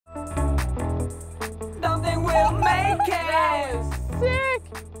will make it. That was sick.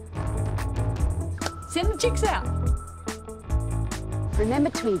 Send the chicks out. Remember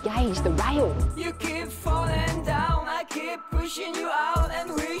to engage the rail. You keep falling down, I keep pushing you out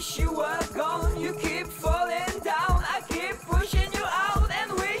and wish you were gone. You keep falling down, I keep pushing you out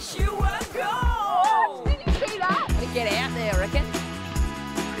and wish you were gone. Did you see that? Gotta get out there, I reckon.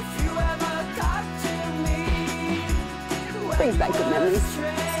 If you ever talk to me, Brings back good memories.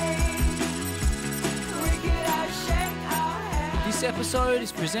 This episode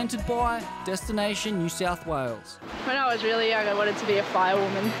is presented by Destination New South Wales. When I was really young, I wanted to be a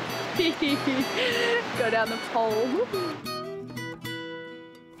firewoman. Go down the pole.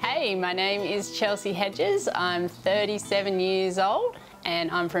 Hey, my name is Chelsea Hedges. I'm 37 years old and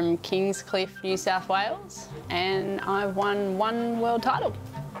I'm from Kingscliff, New South Wales, and I've won 1 world title.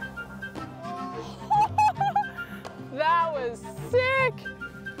 That was sick.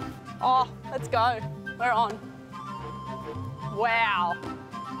 Oh, let's go. We're on. Wow.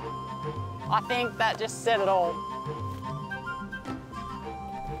 I think that just said it all.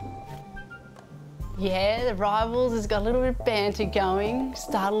 Yeah, the Rivals has got a little bit of banter going.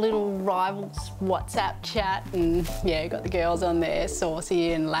 Start a little Rivals WhatsApp chat and yeah, got the girls on there,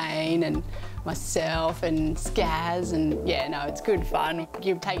 Saucy and Lane and myself and Skaz, and yeah, no, it's good fun.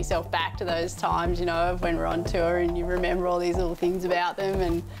 You take yourself back to those times, you know, when we're on tour and you remember all these little things about them,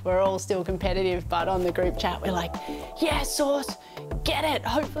 and we're all still competitive, but on the group chat we're like, yeah, Sauce, get it,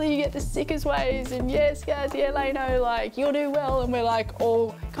 hopefully you get the sickest waves, and yeah, Skaz, yeah, Lano, like, you'll do well, and we're like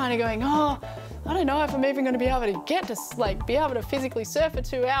all kind of going, oh, I don't know if I'm even going to be able to get to, like, be able to physically surf for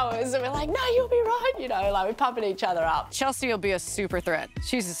 2 hours. And we're like, no, you'll be right. You know, like, we're pumping each other up. Chelsea will be a super threat.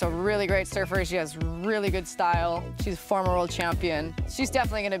 She's just a really great surfer. She has really good style. She's a former world champion. She's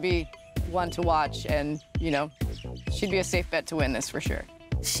definitely going to be one to watch, and, you know, she'd be a safe bet to win this for sure.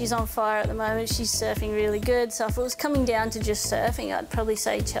 She's on fire at the moment. She's surfing really good. So if it was coming down to just surfing, I'd probably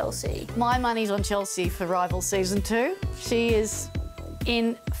say Chelsea. My money's on Chelsea for Rivals Season 2. She is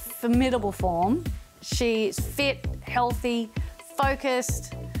in formidable form. She's fit, healthy,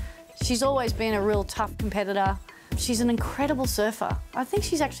 focused. She's always been a real tough competitor. She's an incredible surfer. I think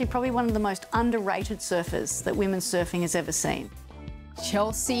she's actually probably one of the most underrated surfers that women's surfing has ever seen.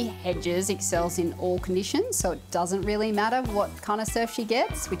 Chelsea Hedges excels in all conditions, so it doesn't really matter what kind of surf she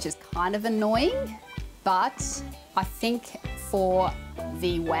gets, which is kind of annoying. But I think for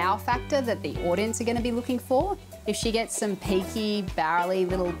the wow factor that the audience are going to be looking for, if she gets some peaky, barrely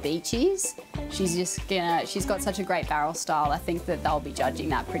little beachies, she's got such a great barrel style, I think that they'll be judging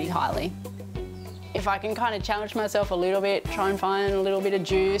that pretty highly. If I can kind of challenge myself a little bit, try and find a little bit of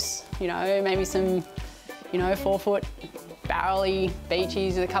juice, you know, maybe some, you know, 4-foot barrely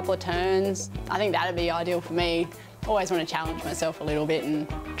beachies with a couple of turns, I think that'd be ideal for me. Always want to challenge myself a little bit and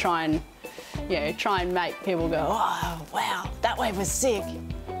try and make people go, oh, wow, that wave was sick.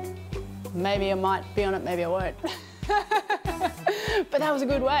 Maybe I might be on it, maybe I won't. But that was a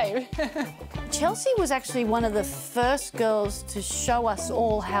good wave. Chelsea was actually one of the first girls to show us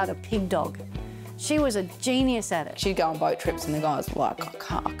all how to pig dog. She was a genius at it. She'd go on boat trips and the guys were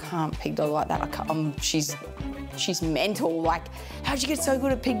like, I can't pig dog like that. She's mental. Like, how'd you get so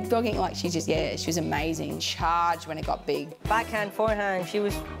good at pig dogging? Like, she was amazing. Charged when it got big. Backhand, forehand, she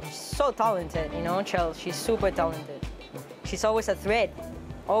was so talented, you know, Chelsea. She's super talented. She's always a threat,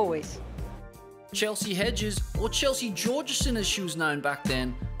 always. Chelsea Hedges, or Chelsea Georgeson as she was known back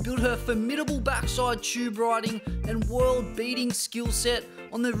then, built her formidable backside tube riding and world-beating skill set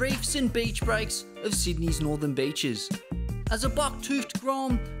on the reefs and beach breaks of Sydney's northern beaches. As a buck-toothed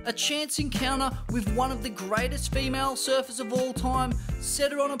grom, a chance encounter with one of the greatest female surfers of all time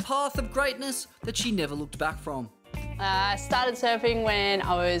set her on a path of greatness that she never looked back from. I started surfing when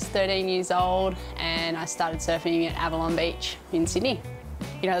I was 13 years old, and I started surfing at Avalon Beach in Sydney.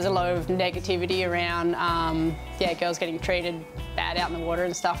 You know, there's a lot of negativity around, girls getting treated bad out in the water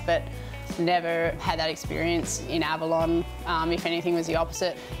and stuff, but never had that experience in Avalon. If anything, was the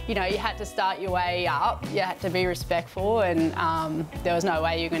opposite. You know, you had to start your way up, you had to be respectful, and there was no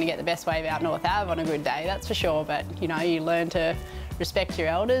way you're going to get the best wave out North Ave on a good day, that's for sure, but, you know, you learn to respect your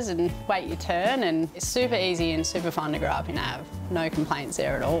elders and wait your turn, and it's super easy and super fun to grow up in Ave. No complaints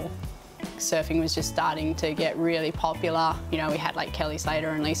there at all. Surfing was just starting to get really popular. You know, we had like Kelly Slater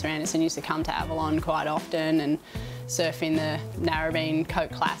and Lisa Anderson used to come to Avalon quite often and surf in the Narrabeen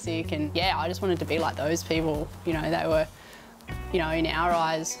Coke Classic, and yeah, I just wanted to be like those people. You know, they were, you know, in our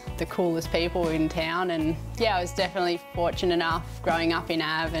eyes, the coolest people in town, and yeah, I was definitely fortunate enough growing up in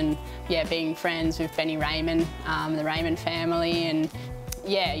Ave and yeah, being friends with Benny Raymond, the Raymond family, and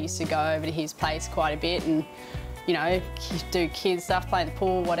yeah, I used to go over to his place quite a bit, and you know, do kids stuff, play in the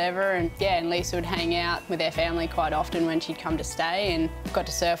pool, whatever. And yeah, and Lisa would hang out with their family quite often when she'd come to stay, and got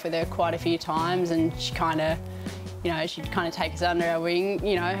to surf with her quite a few times, and she kind of, you know, she'd kind of take us under her wing,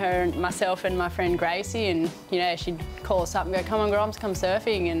 you know, her, myself and my friend Gracie, and, you know, she'd call us up and go, come on, Groms, come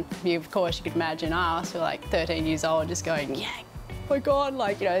surfing. And of course, you could imagine us, we're like 13 years old, just going, yeah, oh my God,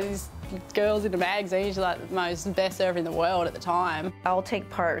 like, you know, these girls in the magazine, she's like the best surfer in the world at the time. I'll take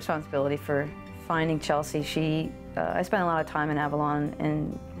part responsibility for finding Chelsea. I spent a lot of time in Avalon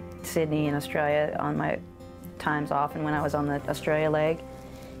and Sydney and Australia on my times off and when I was on the Australia leg.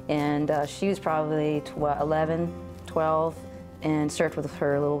 And she was probably 11, 12, and surfed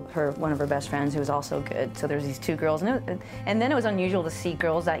with one of her best friends who was also good. So there's these two girls, and then it was unusual to see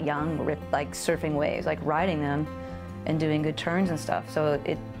girls that young like surfing waves, like riding them and doing good turns and stuff. So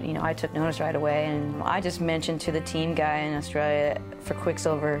you know, I took notice right away, and I just mentioned to the team guy in Australia for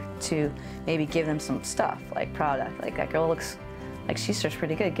Quicksilver to maybe give them some stuff, like product. Like, that girl looks like she surfs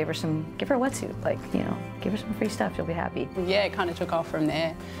pretty good. Give her a wetsuit, like, you know, give her some free stuff, she'll be happy. Yeah, it kind of took off from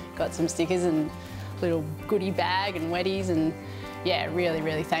there. Got some stickers and little goodie bag and Weddies, and yeah, really,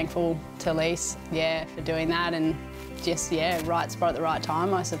 really thankful to Lise, yeah, for doing that, and just, yeah, right spot at the right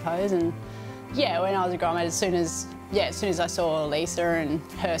time, I suppose. And yeah, when I was a grommet, as soon as I saw Lisa and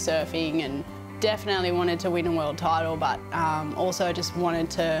her surfing, and definitely wanted to win a world title, but also just wanted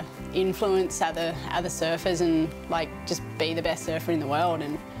to influence other surfers and like just be the best surfer in the world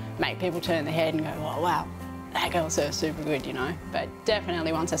and make people turn their head and go, oh, wow, that girl surfs super good, you know. But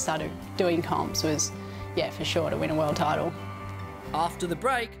definitely once I started doing comps was, yeah, for sure to win a world title. After the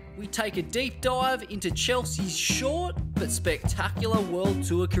break, we take a deep dive into Chelsea's short but spectacular World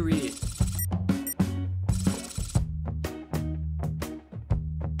Tour career.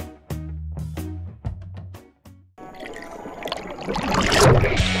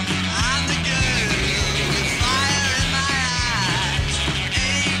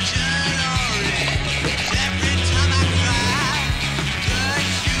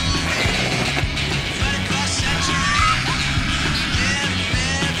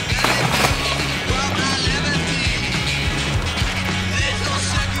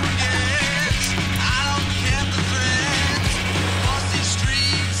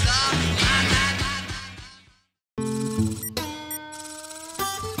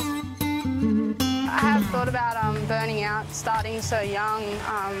 Burning out, starting so young.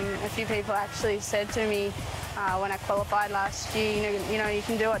 A few people actually said to me when I qualified last year, you know, you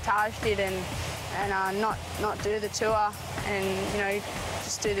can do what Taj did and not do the tour, and, you know,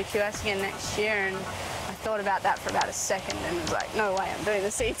 just do the QS again next year. And I thought about that for about a second and was like, no way, I'm doing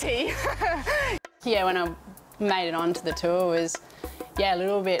the CT. Yeah, when I made it onto the tour was, yeah, a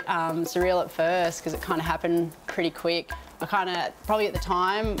little bit surreal at first because it kind of happened pretty quick. I kind of, probably at the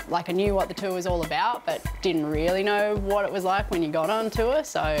time, like I knew what the tour was all about, but didn't really know what it was like when you got on tour.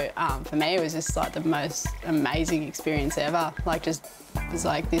 So for me, it was just like the most amazing experience ever. Like, just, it was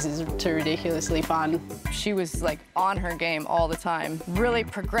like, this is too ridiculously fun. She was like on her game all the time. Really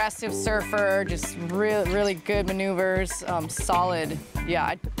progressive surfer, just really good maneuvers, solid. Yeah,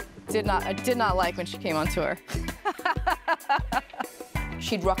 I did not like when she came on tour.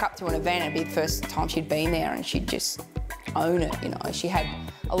 She'd rock up to an event, it'd be the first time she'd been there, and she'd just own it, you know. She had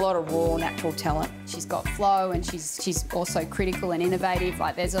a lot of raw, natural talent. She's got flow, and she's also critical and innovative.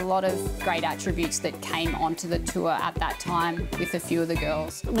 Like, there's a lot of great attributes that came onto the tour at that time with a few of the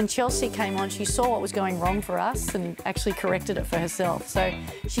girls. When Chelsea came on, she saw what was going wrong for us and actually corrected it for herself. So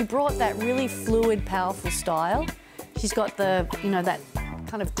she brought that really fluid, powerful style. She's got the, you know, that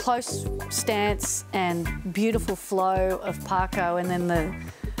kind of close stance and beautiful flow of Parko, and then the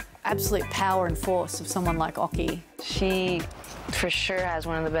absolute power and force of someone like Oki. She for sure has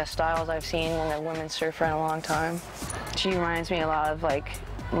one of the best styles I've seen in a women's surfer in a long time. She reminds me a lot of like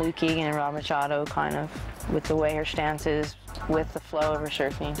Luke Egan and Rob Machado, kind of, with the way her stance is, with the flow of her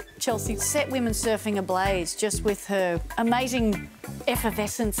surfing. Chelsea set women's surfing ablaze just with her amazing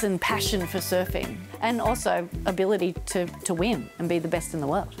effervescence and passion for surfing, and also ability to win and be the best in the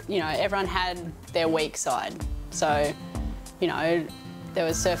world. You know, everyone had their weak side. So, you know, there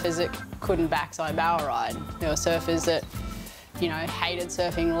was surfers that couldn't backside barrel ride. There were surfers that, you know, hated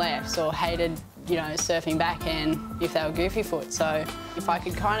surfing lefts or hated, you know, surfing backhand if they were goofy foot. So if I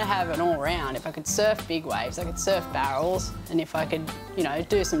could kind of have an all round, if I could surf big waves, I could surf barrels, and if I could, you know,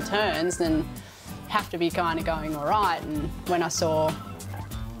 do some turns, then have to be kind of going all right. And when I saw,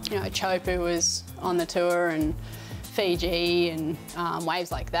 you know, Chopu was on the tour and Fiji and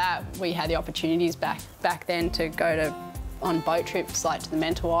waves like that, we had the opportunities back then to go on boat trips like to the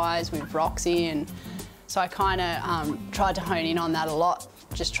Mentawais with Roxy, and So I kind of tried to hone in on that a lot,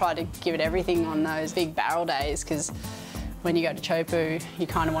 just tried to give it everything on those big barrel days, because when you go to Chopu, you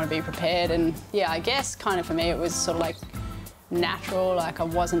kind of want to be prepared. And yeah, I guess kind of for me it was sort of like natural, like I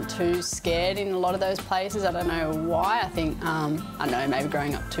wasn't too scared in a lot of those places. I don't know why. I think, I don't know, maybe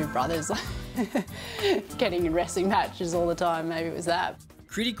growing up two brothers, getting in wrestling matches all the time, maybe it was that.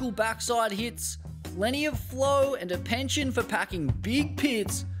 Critical backside hits, plenty of flow and a penchant for packing big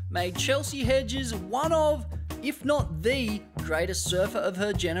pits made Chelsea Hedges one of, if not the, greatest surfer of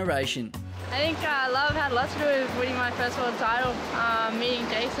her generation. I think love had lots to do with winning my first world title. Meeting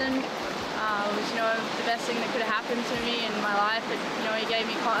Jason was, you know, the best thing that could have happened to me in my life. You know, he gave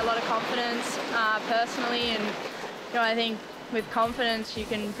me a lot of confidence personally, and you know, I think with confidence you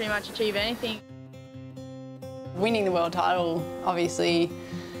can pretty much achieve anything. Winning the world title, obviously,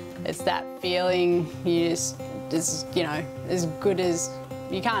 it's that feeling you just, you know, as good as,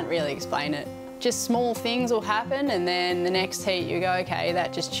 you can't really explain it. Just small things will happen, and then the next heat you go, okay,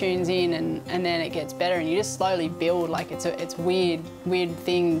 that just tunes in, and then it gets better, and you just slowly build. Like it's a weird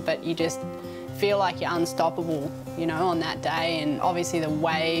thing, but you just feel like you're unstoppable, you know, on that day. And obviously the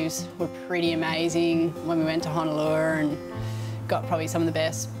waves were pretty amazing when we went to Honolulu, and got probably some of the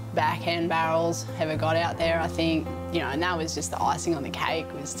best backhand barrels ever got out there, I think. You know, and that was just the icing on the cake,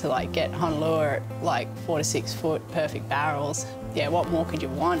 was to like get Honolulu at like 4 to 6 foot perfect barrels. Yeah, what more could you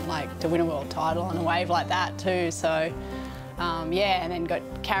want, like to win a world title on a wave like that too? So yeah, and then got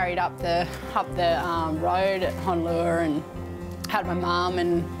carried up the road at Honolulu, and had my mum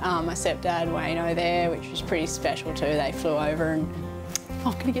and my stepdad Wayno there, which was pretty special too. They flew over, and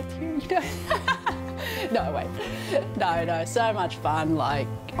I'm gonna get through, you know. No, wait. No, so much fun. Like,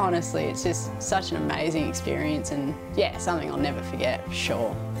 honestly, it's just such an amazing experience, and yeah, something I'll never forget, for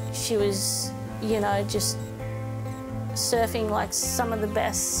sure. She was, you know, just surfing like some of the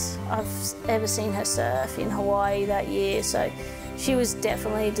best I've ever seen her surf in Hawaii that year, so she was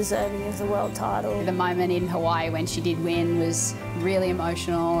definitely deserving of the world title. The moment in Hawaii when she did win was really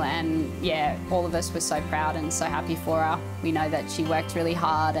emotional, and yeah, all of us were so proud and so happy for her. We know that she worked really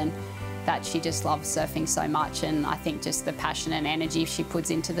hard and that she just loves surfing so much, and I think just the passion and energy she puts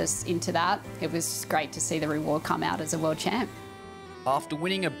into that, it was great to see the reward come out as a world champ. After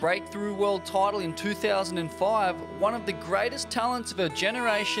winning a breakthrough world title in 2005, one of the greatest talents of her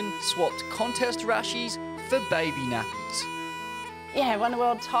generation swapped contest rashies for baby nappies. Yeah, won the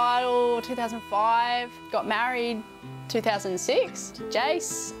world title 2005, got married 2006 to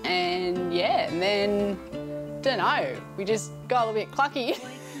Jace, and yeah, and then, don't know, we just got a little bit clucky.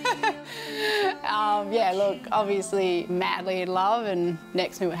 Yeah, look, obviously madly in love, and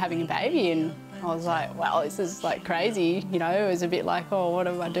next we were having a baby, and I was like, well, this is like crazy, you know. It was a bit like, oh, what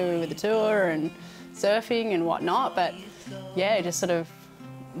do I do with the tour and surfing and whatnot, but yeah, just sort of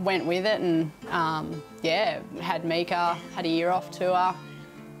went with it, and yeah, had Mika, had a year off tour,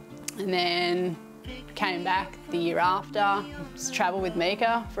 and then came back the year after, just travelled with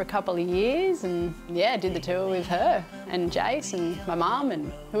Mika for a couple of years, and yeah, did the tour with her and Jace and my mum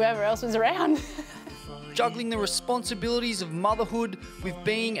and whoever else was around. Juggling the responsibilities of motherhood with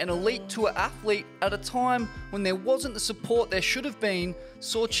being an elite tour athlete at a time when there wasn't the support there should have been,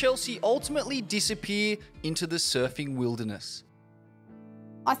 saw Chelsea ultimately disappear into the surfing wilderness.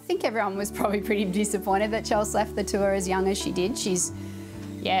 I think everyone was probably pretty disappointed that Chelsea left the tour as young as she did. She's,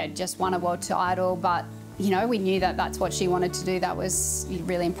 yeah, just won a world title, but you know, we knew that that's what she wanted to do. That was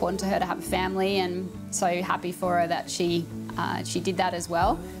really important to her, to have a family, and so happy for her that she did that as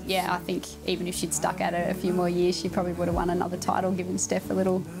well. Yeah, I think even if she'd stuck at it a few more years, she probably would have won another title, given Steph a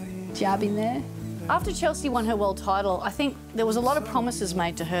little jab in there. After Chelsea won her world title, I think there was a lot of promises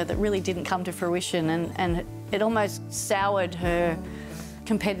made to her that really didn't come to fruition, and it almost soured her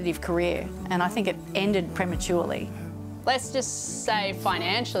competitive career, and I think it ended prematurely. Let's just say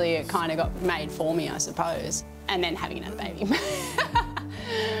financially it kind of got made for me, I suppose, and then having another baby.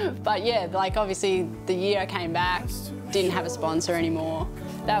 But yeah, like obviously the year I came back, didn't have a sponsor anymore.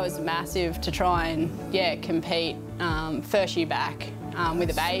 That was massive to try and, yeah, compete first year back with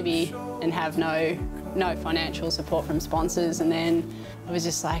a baby and have no financial support from sponsors. And then I was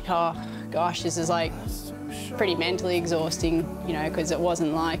just like, oh gosh, this is like pretty mentally exhausting, you know, because it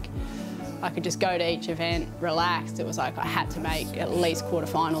wasn't like I could just go to each event relaxed. It was like I had to make at least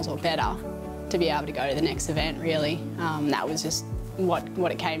quarterfinals or better to be able to go to the next event, really. That was just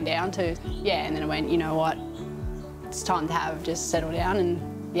what it came down to. Yeah, and then I went, you know what, it's time to just settle down and,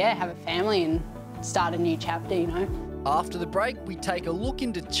 yeah, have a family and start a new chapter, you know. After the break, we take a look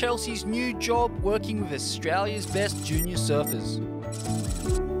into Chelsea's new job working with Australia's best junior surfers.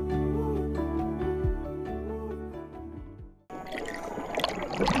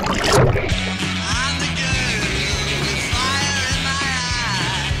 I'm the girl.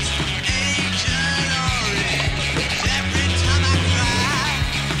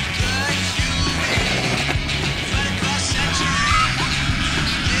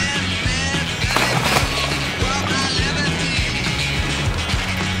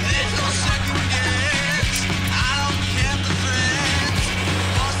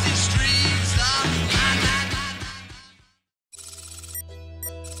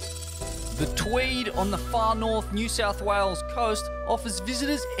 Tweed on the far north New South Wales coast offers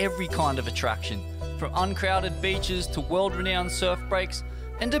visitors every kind of attraction, from uncrowded beaches to world-renowned surf breaks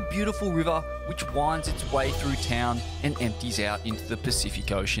and a beautiful river which winds its way through town and empties out into the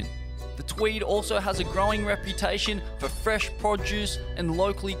Pacific Ocean. The Tweed also has a growing reputation for fresh produce and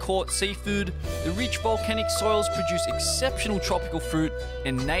locally caught seafood. The rich volcanic soils produce exceptional tropical fruit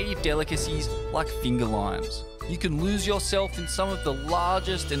and native delicacies like finger limes. You can lose yourself in some of the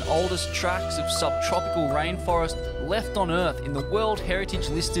largest and oldest tracts of subtropical rainforest left on Earth in the World Heritage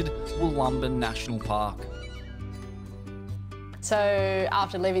listed Wollumba National Park. So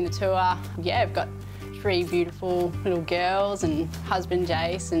after leaving the tour, I've got 3 beautiful little girls and husband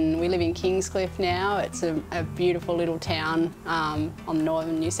Jace, and we live in Kingscliff now. It's a beautiful little town on the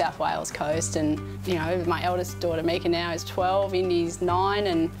northern New South Wales coast, and you know, my eldest daughter Mika now is 12, Indy's 9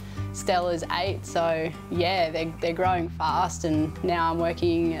 and Stella's 8, so yeah, they're growing fast, and now I'm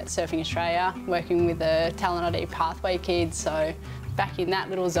working at Surfing Australia, working with the Talent ID Pathway kids, so back in that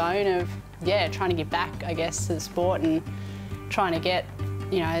little zone of, trying to give back, I guess, to the sport and trying to get,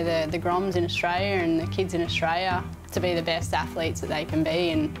 you know, the Groms in Australia and the kids in Australia to be the best athletes that they can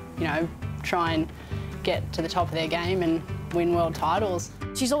be, and, you know, try and get to the top of their game and win world titles.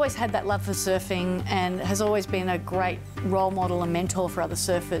 She's always had that love for surfing and has always been a great role model and mentor for other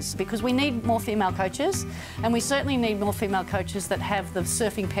surfers, because we need more female coaches, and we certainly need more female coaches that have the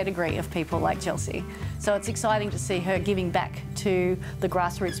surfing pedigree of people like Chelsea. So it's exciting to see her giving back to the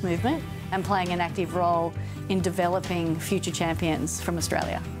grassroots movement and playing an active role in developing future champions from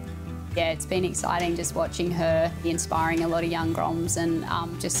Australia. Yeah, it's been exciting just watching her inspiring a lot of young Groms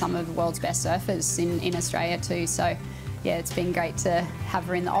and just some of the world's best surfers in Australia too. So yeah, it's been great to have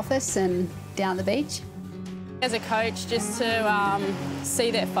her in the office and down the beach. As a coach, just to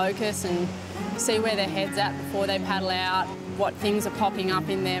see their focus and see where their head's at before they paddle out, what things are popping up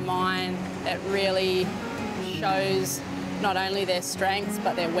in their mind, it really shows not only their strengths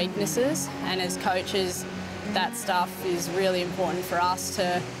but their weaknesses. And as coaches, that stuff is really important for us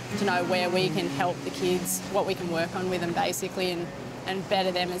to know where we can help the kids, what we can work on with them basically, and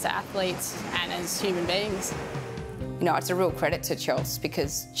better them as athletes and as human beings. You know, it's a real credit to Chelsea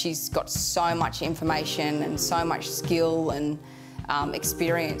because she's got so much information and so much skill and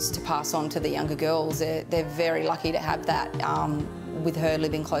experience to pass on to the younger girls. They're very lucky to have that with her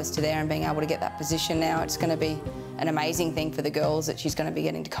living close to there and being able to get that position now. It's going to be an amazing thing for the girls that she's going to be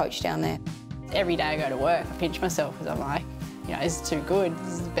getting to coach down there. Every day I go to work, I pinch myself because I'm like, you know, this is too good.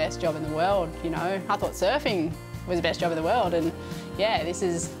 This is the best job in the world, you know. I thought surfing was the best job in the world, and yeah, this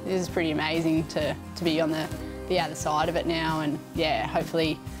is pretty amazing to be on the other side of it now, and yeah,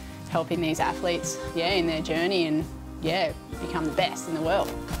 hopefully helping these athletes, in their journey and become the best in the world.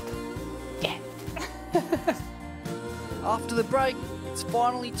 Yeah. After the break, it's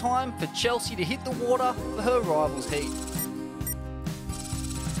finally time for Chelsea to hit the water for her rivals heat.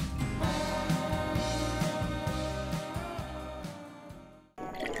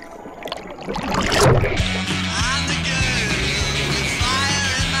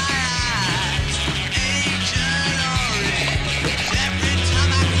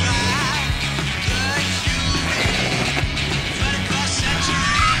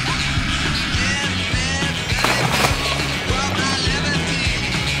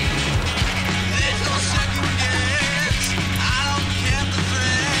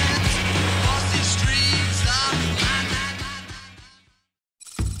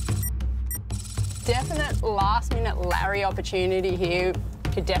 Definite last-minute Larry opportunity here,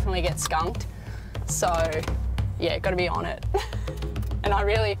 could definitely get skunked. So, yeah, got to be on it. And I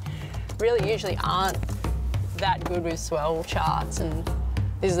really usually aren't that good with swell charts, and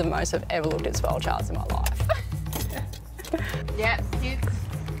this is the most I've ever looked at swell charts in my life. Yeah, kids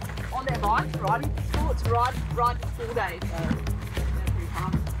on their bikes, riding sports, ride full day, so they're pretty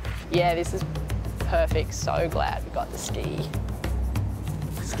fun. Yeah, this is perfect. So glad we got the ski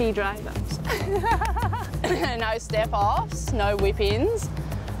drivers. No step-offs, no whip-ins,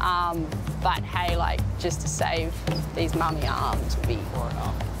 but hey, like, just to save these mummy arms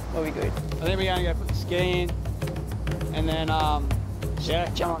will be good. I think we're going to go put the ski in, and then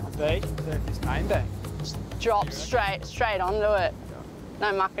jump on the beach, surf this main bank. Drop straight onto it.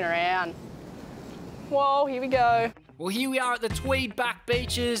 No mucking around. Whoa, here we go. Well, here we are at the Tweed back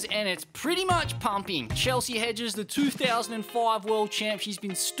beaches, and it's pretty much pumping. Chelsea Hedges, the 2005 world champ, she's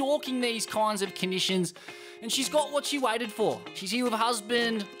been stalking these kinds of conditions, and she's got what she waited for. She's here with her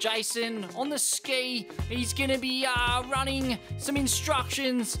husband, Jason, on the ski. He's gonna be running some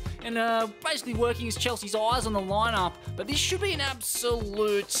instructions and basically working as Chelsea's eyes on the lineup. But this should be an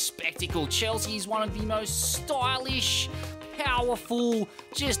absolute spectacle. Chelsea is one of the most stylish, powerful,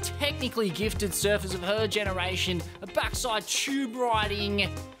 just technically gifted surfers of her generation, a backside tube riding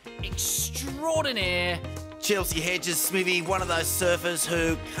extraordinaire. Chelsea Hedges, Smithy, one of those surfers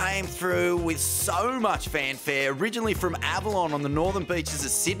who came through with so much fanfare, originally from Avalon on the northern beaches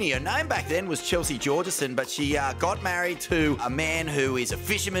of Sydney. Her name back then was Chelsea Georgeson, but she got married to a man who is a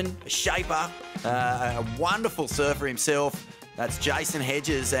fisherman, a shaper, a wonderful surfer himself. That's Jason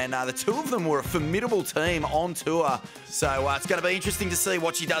Hedges, and the two of them were a formidable team on tour. So it's going to be interesting to see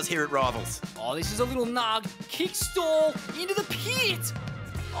what she does here at Rivals. Oh, this is a little nug. Kick stall into the pit.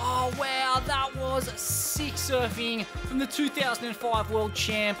 Oh, wow, that was sick surfing from the 2005 World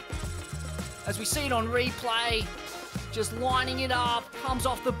Champ. As we see it on replay, just lining it up, comes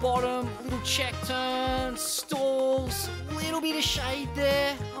off the bottom, little check turn, stalls, little bit of shade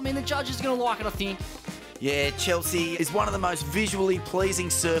there. I mean, the judges are going to like it, I think. Yeah, Chelsea is one of the most visually pleasing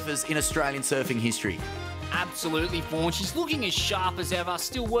surfers in Australian surfing history. Absolutely, Fawn. She's looking as sharp as ever,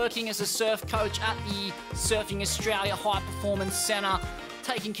 still working as a surf coach at the Surfing Australia High Performance Centre,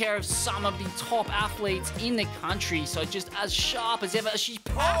 taking care of some of the top athletes in the country. So just as sharp as ever. She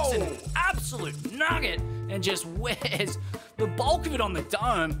packs an absolute nugget and just wears the bulk of it on the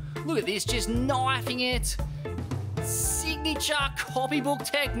dome. Look at this, just knifing it. Signature copybook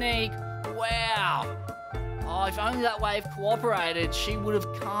technique. Wow. Oh, if only that wave cooperated, she would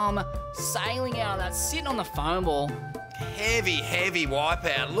have come sailing out of that, sitting on the foam ball. Heavy, heavy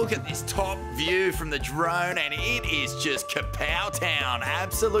wipeout. Look at this top view from the drone, and it is just kapow town.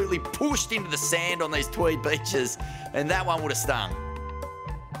 Absolutely pushed into the sand on these Tweed beaches, and that one would have stung.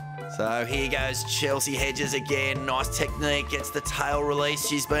 So here goes Chelsea Hedges again. Nice technique, gets the tail release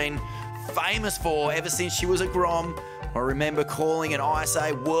she's been famous for ever since she was a Grom. I remember calling an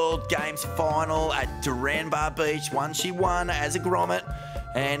ISA World Games final at Duranbar Beach, one she won as a grommet.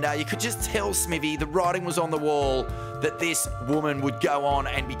 And you could just tell, Smithy, the writing was on the wall that this woman would go on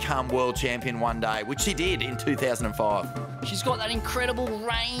and become world champion one day, which she did in 2005. She's got that incredible,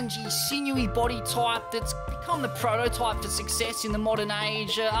 rangy, sinewy body type that's become the prototype for success in the modern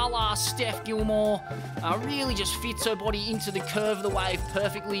age, a la Steph Gilmore. Really just fits her body into the curve of the wave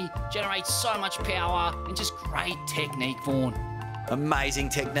perfectly, generates so much power, and just great technique, Vaughan. Amazing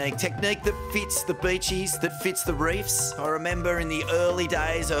technique. Technique that fits the beaches, that fits the reefs. I remember in the early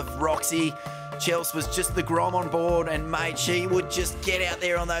days of Roxy, Chelsea was just the Grom on board, and mate, she would just get out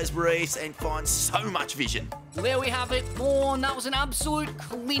there on those reefs and find so much vision. Well, there we have it, Vaughan. That was an absolute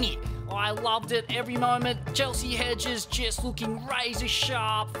clinic. I loved it every moment. Chelsea Hedges just looking razor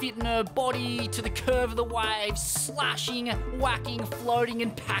sharp, fitting her body to the curve of the wave, slashing, whacking, floating,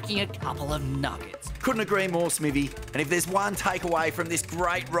 and packing a couple of nuggets. Couldn't agree more, Smithy. And if there's one takeaway from this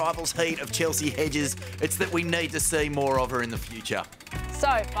great Rivals heat of Chelsea Hedges, it's that we need to see more of her in the future. So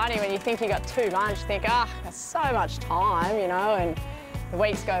funny when you think you got too much, think, got so much time, you know, and the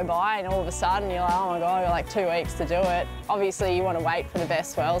weeks go by and all of a sudden you're like, oh my God, I've got like 2 weeks to do it. Obviously you want to wait for the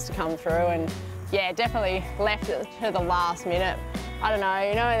best swells to come through, and yeah, definitely left it to the last minute. I don't know,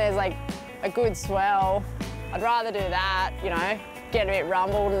 you know, there's like a good swell. I'd rather do that, you know, get a bit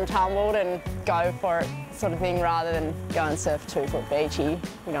rumbled and tumbled and go for it sort of thing, rather than go and surf 2 foot beachy,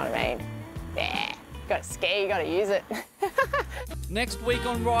 you know what I mean? Yeah, got to ski, you got to use it. Next week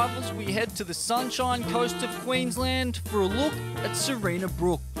on Rivals, we head to the Sunshine Coast of Queensland for a look at Serena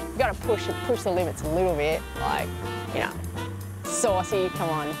Brook. You got to push the limits a little bit, like, you know, saucy, come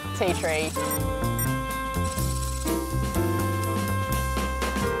on, tea tree.